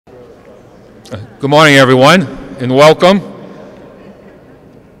Good morning, everyone, and welcome.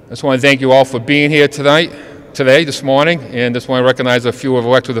 I just want to thank you all for being here this morning, and just want to recognize a few of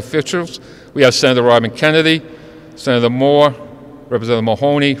elected officials. We have Senator Robin Kennedy, Senator Moore, Representative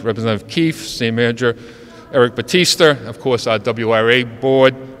Mahoney, Representative Keefe, State Manager Eric Batista, of course our WRA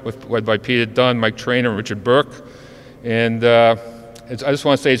board, led by Peter Dunn, Mike Trainer, and Richard Burke. And I just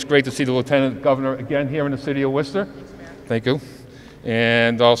want to say it's great to see the Lieutenant Governor again here in the city of Worcester. Thank you.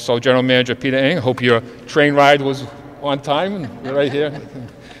 And also General Manager Peter Eng. I hope your train ride was on time and you're right here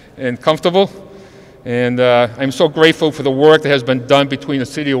and comfortable. And I'm so grateful for the work that has been done between the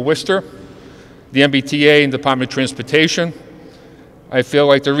city of Worcester, the MBTA, and Department of Transportation. I feel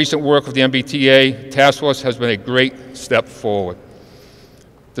like the recent work of the MBTA task force has been a great step forward.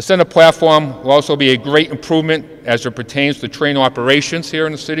 The center platform will also be a great improvement as it pertains to train operations here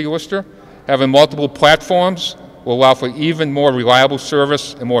in the city of Worcester. Having multiple platforms will allow for even more reliable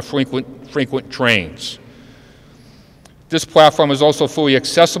service and more frequent trains. This platform is also fully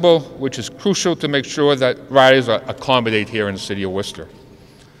accessible, which is crucial to make sure that riders are accommodated here in the city of Worcester.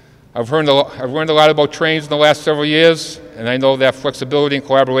 I've learned a lot about trains in the last several years, and I know that flexibility and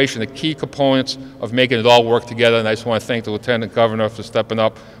collaboration are key components of making it all work together, and I just want to thank the Lieutenant Governor for stepping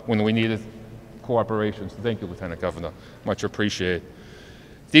up when we needed cooperation. So thank you, Lieutenant Governor. Much appreciated.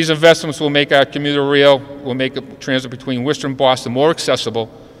 These investments will make our commuter rail, will make transit between Worcester and Boston more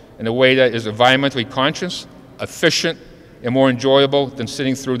accessible in a way that is environmentally conscious, efficient, and more enjoyable than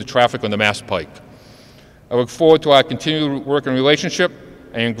sitting through the traffic on the Mass Pike. I look forward to our continued working relationship.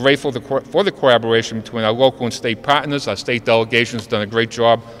 I am grateful for the collaboration between our local and state partners. Our state delegation has done a great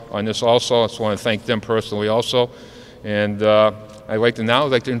job on this also. I just want to thank them personally also. And I'd like to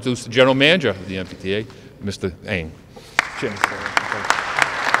introduce the General Manager of the MBTA, Mr. Eng.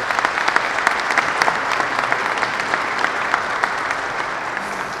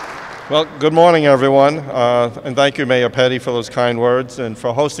 Well, good morning, everyone, and thank you, Mayor Petty, for those kind words and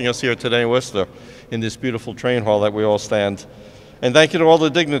for hosting us here today in Worcester in this beautiful train hall that we all stand. And thank you to all the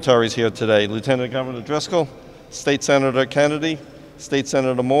dignitaries here today, Lieutenant Governor Driscoll, State Senator Kennedy, State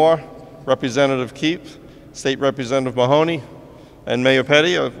Senator Moore, Representative Keefe, State Representative Mahoney, and Mayor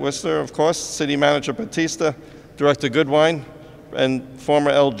Petty of Worcester, of course, City Manager Batista, Director Goodwine, and former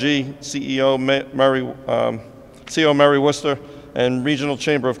LG CEO Mary Worcester, and Regional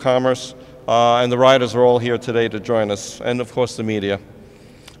Chamber of Commerce, and the riders are all here today to join us, and of course the media.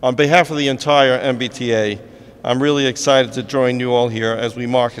 On behalf of the entire MBTA, I'm really excited to join you all here as we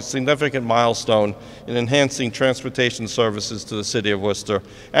mark a significant milestone in enhancing transportation services to the city of Worcester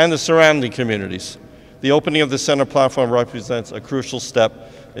and the surrounding communities. The opening of the center platform represents a crucial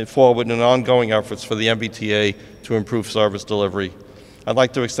step forward in ongoing efforts for the MBTA to improve service delivery. I'd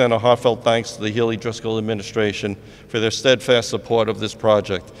like to extend a heartfelt thanks to the Healey-Driscoll administration for their steadfast support of this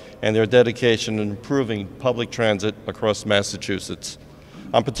project and their dedication in improving public transit across Massachusetts.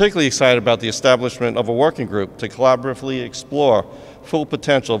 I'm particularly excited about the establishment of a working group to collaboratively explore full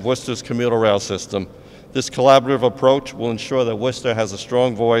potential of Worcester's commuter rail system. This collaborative approach will ensure that Worcester has a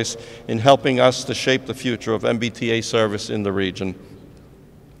strong voice in helping us to shape the future of MBTA service in the region.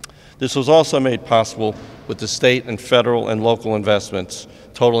 This was also made possible with the state and federal and local investments,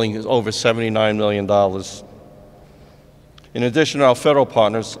 totaling over $79 million. In addition to our federal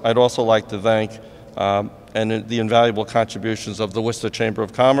partners, I'd also like to thank and the invaluable contributions of the Worcester Chamber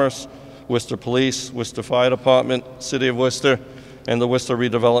of Commerce, Worcester Police, Worcester Fire Department, City of Worcester, and the Worcester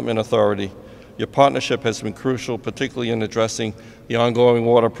Redevelopment Authority. Your partnership has been crucial, particularly in addressing the ongoing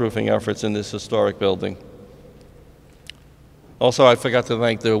waterproofing efforts in this historic building. Also, I forgot to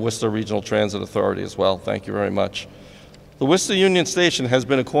thank the Worcester Regional Transit Authority as well. Thank you very much. The Worcester Union Station has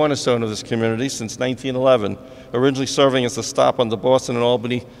been a cornerstone of this community since 1911, originally serving as a stop on the Boston and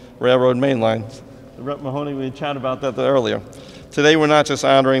Albany Railroad main line. Rep. Mahoney, we chatted about that earlier. Today, we're not just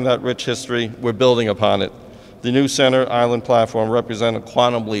honoring that rich history, we're building upon it. The new center island platform represents a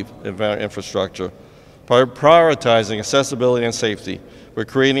quantum leap in our infrastructure. By prioritizing accessibility and safety, we're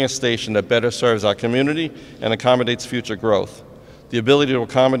creating a station that better serves our community and accommodates future growth. The ability to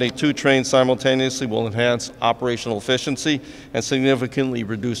accommodate 2 trains simultaneously will enhance operational efficiency and significantly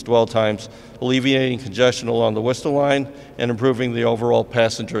reduce dwell times, alleviating congestion along the Worcester line and improving the overall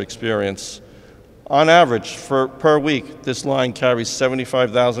passenger experience. On average, per week, this line carries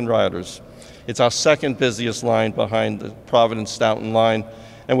 75,000 riders. It's our second busiest line behind the Providence-Stoughton line,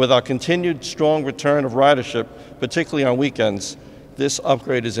 and with our continued strong return of ridership, particularly on weekends, this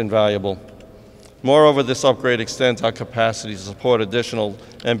upgrade is invaluable. Moreover, this upgrade extends our capacity to support additional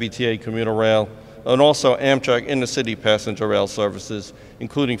MBTA commuter rail and also Amtrak intercity passenger rail services,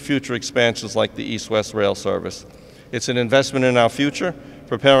 including future expansions like the East-West rail service. It's an investment in our future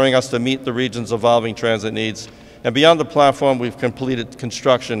preparing us to meet the region's evolving transit needs. And beyond the platform, we've completed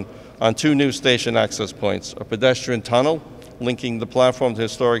construction on 2 new station access points, a pedestrian tunnel linking the platform to the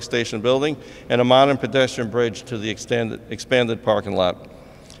historic station building, and a modern pedestrian bridge to the expanded parking lot.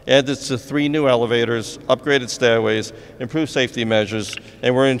 Added to 3 new elevators, upgraded stairways, improved safety measures,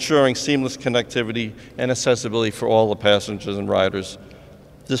 and we're ensuring seamless connectivity and accessibility for all the passengers and riders.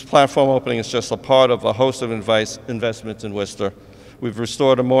 This platform opening is just a part of a host of investments in Worcester. We've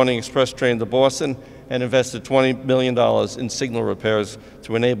restored a morning express train to Boston and invested $20 million in signal repairs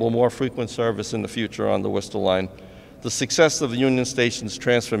to enable more frequent service in the future on the Worcester line. The success of the Union Station's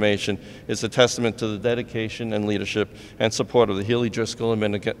transformation is a testament to the dedication and leadership and support of the Healey-Driscoll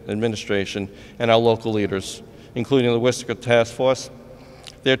administration and our local leaders, including the Worcester Task Force.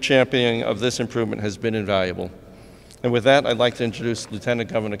 Their championing of this improvement has been invaluable. And with that, I'd like to introduce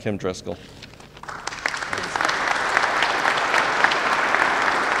Lieutenant Governor Kim Driscoll.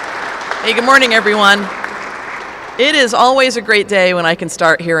 Hey, good morning, everyone. It is always a great day when I can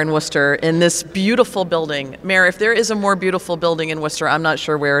start here in Worcester in this beautiful building. Mayor, if there is a more beautiful building in Worcester, I'm not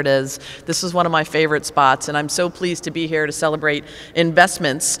sure where it is. This is one of my favorite spots, and I'm so pleased to be here to celebrate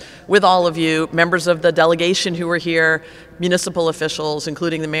investments with all of you, members of the delegation who are here, municipal officials,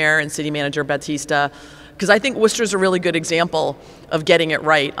 including the mayor and city manager Batista, because I think Worcester is a really good example of getting it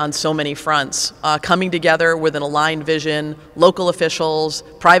right on so many fronts, coming together with an aligned vision, local officials,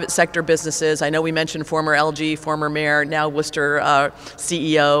 private sector businesses. I know we mentioned former LG, former mayor, now Worcester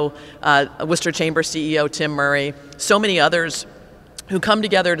CEO, Worcester Chamber CEO Tim Murray, so many others who come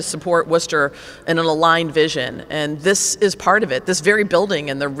together to support Worcester in an aligned vision. And this is part of it. This very building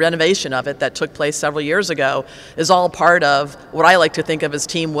and the renovation of it that took place several years ago is all part of what I like to think of as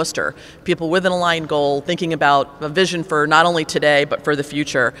Team Worcester. People with an aligned goal, thinking about a vision for not only today, but for the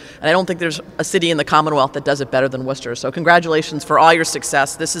future. And I don't think there's a city in the Commonwealth that does it better than Worcester. So congratulations for all your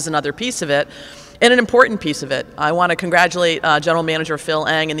success. This is another piece of it. And an important piece of it. I want to congratulate General Manager Phil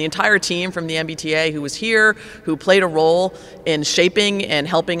Eng and the entire team from the MBTA who was here, who played a role in shaping and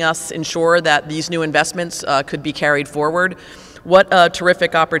helping us ensure that these new investments could be carried forward. What a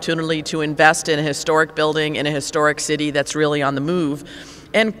terrific opportunity to invest in a historic building in a historic city that's really on the move,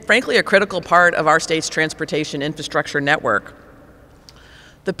 and frankly a critical part of our state's transportation infrastructure network.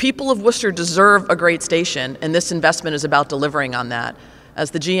 The people of Worcester deserve a great station, and this investment is about delivering on that. As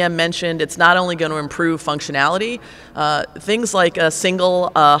the GM mentioned, it's not only going to improve functionality, things like a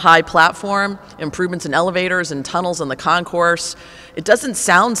single high platform, improvements in elevators and tunnels in the concourse. It doesn't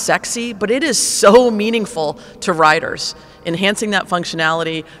sound sexy, but it is so meaningful to riders, enhancing that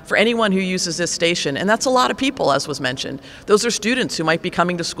functionality for anyone who uses this station. And that's a lot of people, as was mentioned. Those are students who might be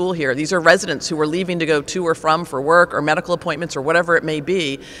coming to school here. These are residents who are leaving to go to or from for work or medical appointments or whatever it may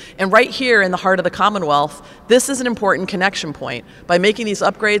be. And right here in the heart of the Commonwealth, this is an important connection point. By making these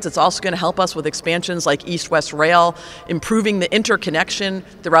upgrades, it's also going to help us with expansions like East-West Rail, improving the interconnection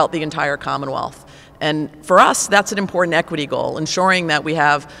throughout the entire Commonwealth. And for us, that's an important equity goal, ensuring that we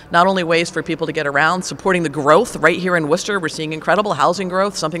have not only ways for people to get around, supporting the growth right here in Worcester. We're seeing incredible housing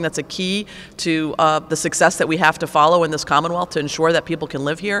growth, something that's a key to the success that we have to follow in this Commonwealth to ensure that people can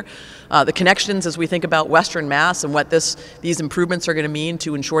live here. The connections as we think about Western Mass and what these improvements are going to mean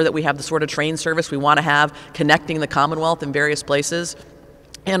to ensure that we have the sort of train service we want to have connecting the Commonwealth in various places.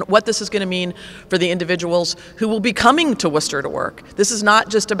 And what this is going to mean for the individuals who will be coming to Worcester to work. This is not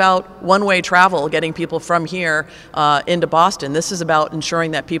just about one-way travel, getting people from here into Boston. This is about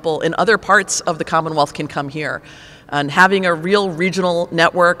ensuring that people in other parts of the Commonwealth can come here. And having a real regional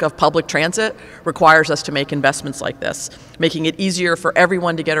network of public transit requires us to make investments like this, making it easier for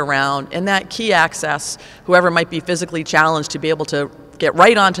everyone to get around, and that key access, whoever might be physically challenged to be able to get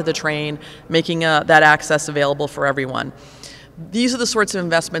right onto the train, making that access available for everyone. These are the sorts of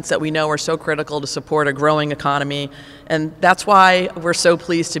investments that we know are so critical to support a growing economy, and that's why we're so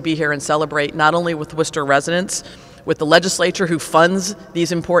pleased to be here and celebrate not only with Worcester residents, with the legislature who funds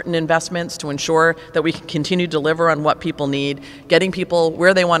these important investments to ensure that we can continue to deliver on what people need, getting people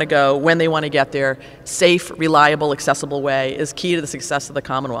where they want to go, when they want to get there, safe, reliable, accessible way is key to the success of the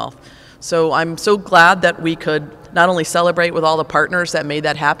Commonwealth. So I'm so glad that we could not only celebrate with all the partners that made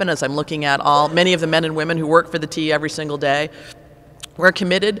that happen, as I'm looking at many of the men and women who work for the T every single day. We're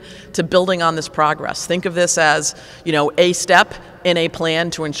committed to building on this progress. Think of this as, a step in a plan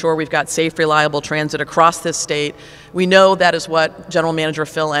to ensure we've got safe, reliable transit across this state. We know that is what General Manager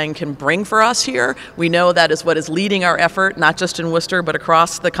Phil Eng can bring for us here. We know that is what is leading our effort, not just in Worcester, but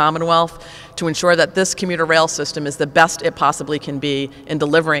across the Commonwealth, to ensure that this commuter rail system is the best it possibly can be in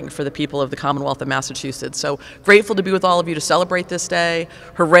delivering for the people of the Commonwealth of Massachusetts. So grateful to be with all of you to celebrate this day.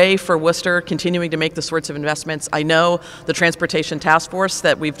 Hooray for Worcester continuing to make the sorts of investments. I know the Transportation Task Force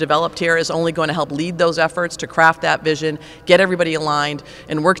that we've developed here is only going to help lead those efforts to craft that vision, get everybody aligned,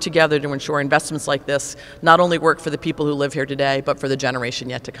 and work together to ensure investments like this not only work for the people who live here today, but for the generation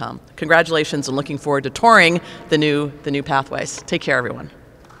yet to come. Congratulations, and looking forward to touring the new pathways. Take care, everyone.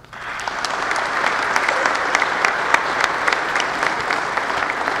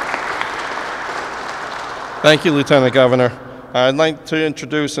 Thank you, Lieutenant Governor. I'd like to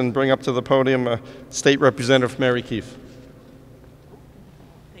introduce and bring up to the podium State Representative Mary Keefe.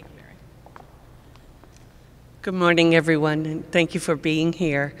 Thank you, Mary. Good morning, everyone, and thank you for being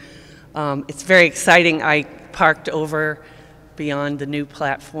here. It's very exciting. I parked over beyond the new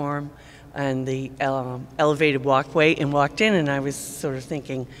platform and the elevated walkway and walked in, and I was sort of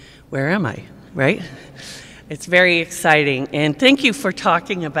thinking, where am I, right? It's very exciting, and thank you for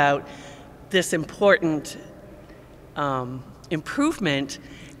talking about this important improvement,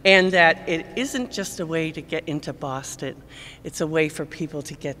 and that it isn't just a way to get into Boston, it's a way for people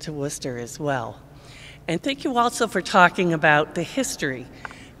to get to Worcester as well. And thank you also for talking about the history,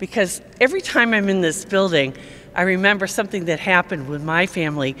 because every time I'm in this building, I remember something that happened with my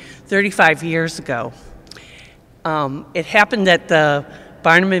family 35 years ago. It happened that the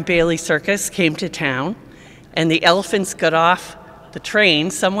Barnum and Bailey Circus came to town, and the elephants got off the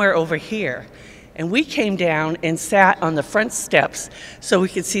train somewhere over here. And we came down and sat on the front steps so we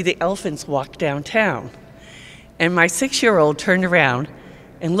could see the elephants walk downtown. And my 6-year-old turned around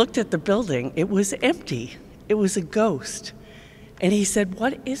and looked at the building. It was empty. It was a ghost. And he said,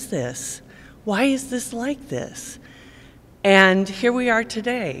 "What is this? Why is this like this?" And here we are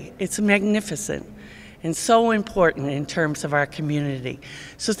today. It's magnificent and so important in terms of our community.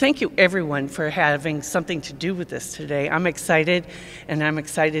 So thank you, everyone, for having something to do with this today. I'm excited, and I'm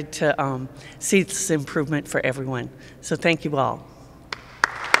excited to see this improvement for everyone. So thank you all.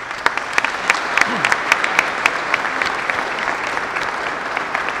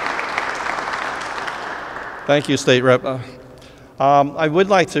 Thank you, State Rep. I would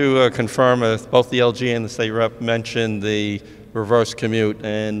like to confirm both the LG and the State Rep mentioned the reverse commute,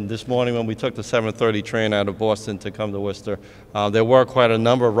 and this morning when we took the 7:30 train out of Boston to come to Worcester, there were quite a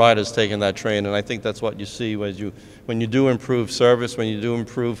number of riders taking that train, and I think that's what you see when you do improve service, when you do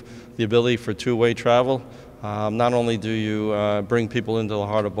improve the ability for two-way travel. Not only do you bring people into the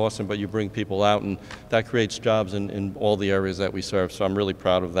heart of Boston, but you bring people out, and that creates jobs in all the areas that we serve, so I'm really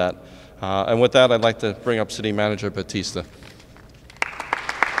proud of that. And with that, I'd like to bring up City Manager Batista.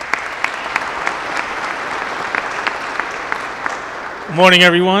 Good morning,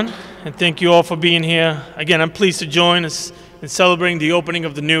 everyone, and thank you all for being here. Again, I'm pleased to join us in celebrating the opening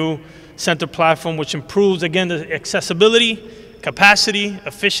of the new center platform, which improves, again, the accessibility, capacity,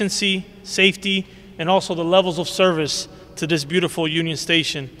 efficiency, safety, and also the levels of service to this beautiful Union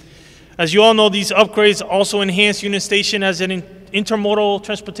Station. As you all know, these upgrades also enhance Union Station as an intermodal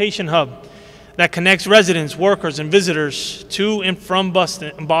transportation hub that connects residents, workers, and visitors to and from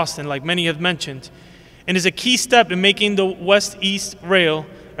Boston, like many have mentioned, and is a key step in making the West-East Rail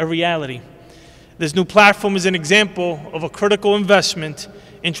a reality. This new platform is an example of a critical investment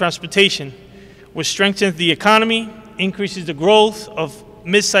in transportation, which strengthens the economy, increases the growth of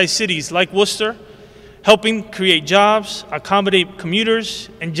mid-sized cities like Worcester, helping create jobs, accommodate commuters,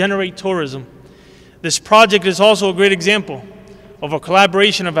 and generate tourism. This project is also a great example of a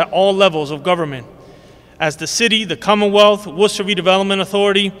collaboration at all levels of government, as the city, the Commonwealth, Worcester Redevelopment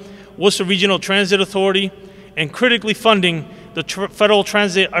Authority, Worcester Regional Transit Authority, and critically funding the Federal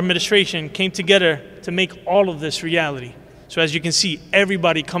Transit Administration came together to make all of this reality. So as you can see,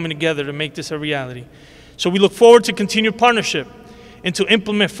 everybody coming together to make this a reality. So we look forward to continued partnership and to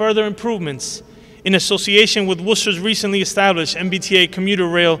implement further improvements in association with Worcester's recently established MBTA commuter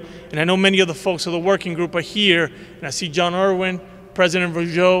rail. And I know many of the folks of the working group are here, and I see John Irwin, President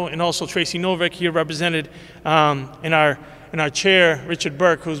Rougeau, and also Tracy Novak here represented, and our chair, Richard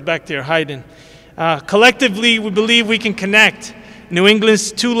Burke, who's back there hiding. Collectively, we believe we can connect New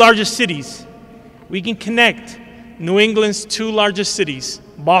England's two largest cities. We can connect New England's two largest cities,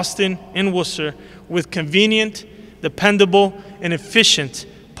 Boston and Worcester, with convenient, dependable, and efficient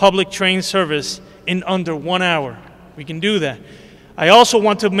public train service in under 1 hour. We can do that. I also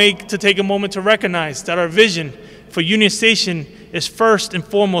want to take a moment to recognize that our vision for Union Station is first and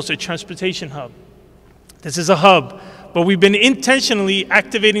foremost a transportation hub. This is a hub, but we've been intentionally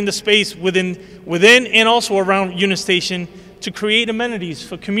activating the space within and also around Union Station to create amenities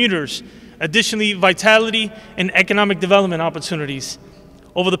for commuters, additionally vitality and economic development opportunities.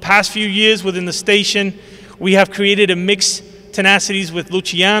 Over the past few years within the station, we have created a mixed tenacities with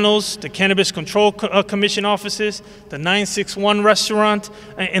Luciano's, the Cannabis Control Commission offices, the 961 restaurant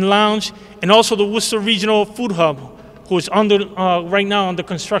and lounge, and also the Worcester Regional Food Hub, who is right now under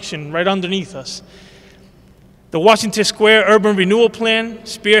construction right underneath us. The Washington Square Urban Renewal Plan,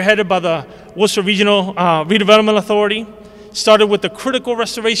 spearheaded by the Worcester Regional Redevelopment Authority, started with the critical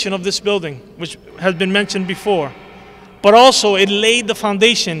restoration of this building, which has been mentioned before. But also it laid the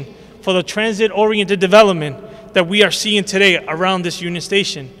foundation for the transit-oriented development that we are seeing today around this Union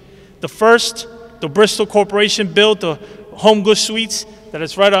Station. The first, the Bristol Corporation built the Home Goods Suites that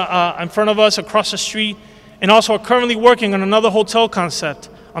is right in front of us across the street, and also are currently working on another hotel concept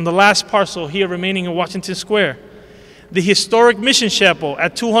on the last parcel here remaining in Washington Square. The historic Mission Chapel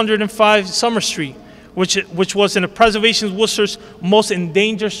at 205 Summer Street, which was in the Preservation Worcester's most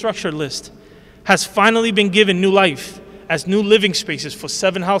endangered structure list, has finally been given new life as new living spaces for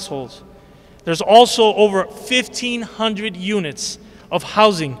 7 households. There's also over 1,500 units of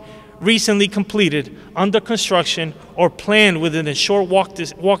housing recently completed, under construction, or planned within a short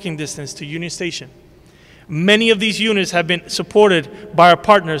walking distance to Union Station. Many of these units have been supported by our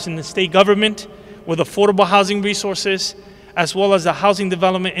partners in the state government with affordable housing resources, as well as the Housing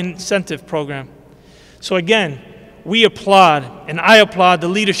Development Incentive Program. So again, we applaud, and I applaud the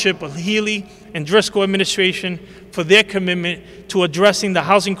leadership of Healey and Driscoll administration for their commitment to addressing the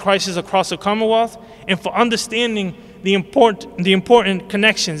housing crisis across the Commonwealth, and for understanding the important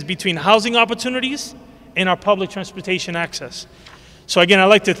connections between housing opportunities and our public transportation access. So again, I'd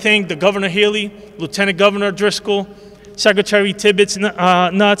like to thank the Governor Healey, Lieutenant Governor Driscoll, Secretary Tibbetts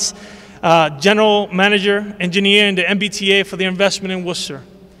Nuts, General Manager, Engineer, and the MBTA for their investment in Worcester.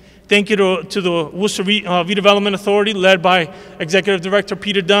 Thank you to the Worcester Redevelopment Authority, led by Executive Director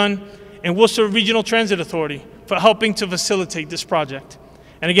Peter Dunn, and Worcester Regional Transit Authority for helping to facilitate this project.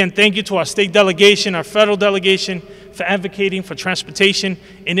 And again, thank you to our state delegation, our federal delegation, for advocating for transportation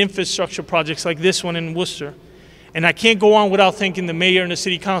and infrastructure projects like this one in Worcester. And I can't go on without thanking the mayor and the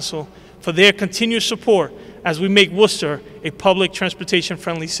city council for their continued support as we make Worcester a public transportation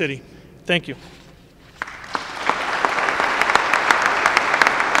friendly city. Thank you.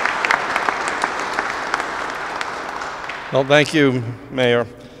 Well, thank you, Mayor.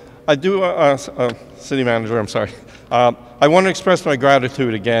 City Manager, I'm sorry. I want to express my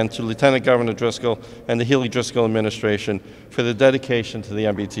gratitude again to Lieutenant Governor Driscoll and the Healey-Driscoll administration for the dedication to the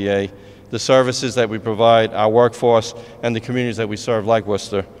MBTA, the services that we provide, our workforce, and the communities that we serve like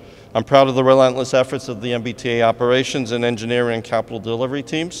Worcester. I'm proud of the relentless efforts of the MBTA operations and engineering and capital delivery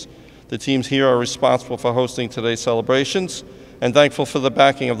teams. The teams here are responsible for hosting today's celebrations, and thankful for the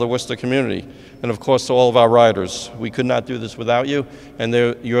backing of the Worcester community, and of course to all of our riders. We could not do this without you, and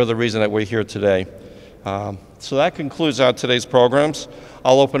you're the reason that we're here today. So that concludes our today's programs.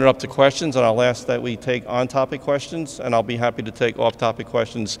 I'll open it up to questions, and I'll ask that we take on-topic questions, and I'll be happy to take off-topic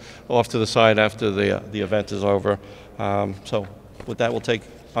questions off to the side after the event is over. So with that, we'll take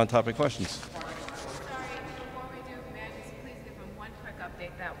on-topic questions. Sorry, before we do, may I just please give them one quick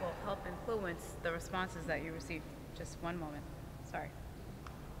update that will help influence the responses that you receive? Just one moment. Sorry.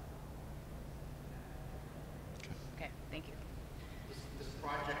 Okay, thank you. This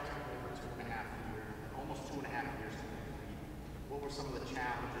project took over 2.5 years, almost 2.5 years to complete. What were some of the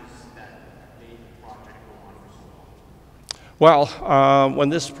challenges that made the project go on for so long? Well, when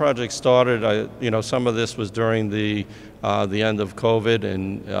this project started, some of this was during the end of COVID,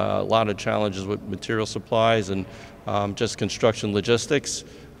 and a lot of challenges with material supplies and just construction logistics.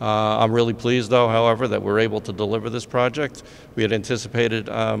 I'm really pleased, though, however, that we're able to deliver this project. We had anticipated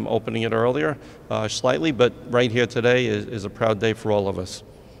opening it earlier, slightly, but right here today is a proud day for all of us.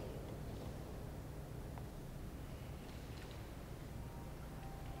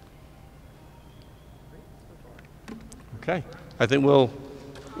 Okay, I think we'll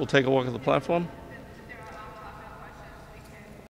take a walk at the platform.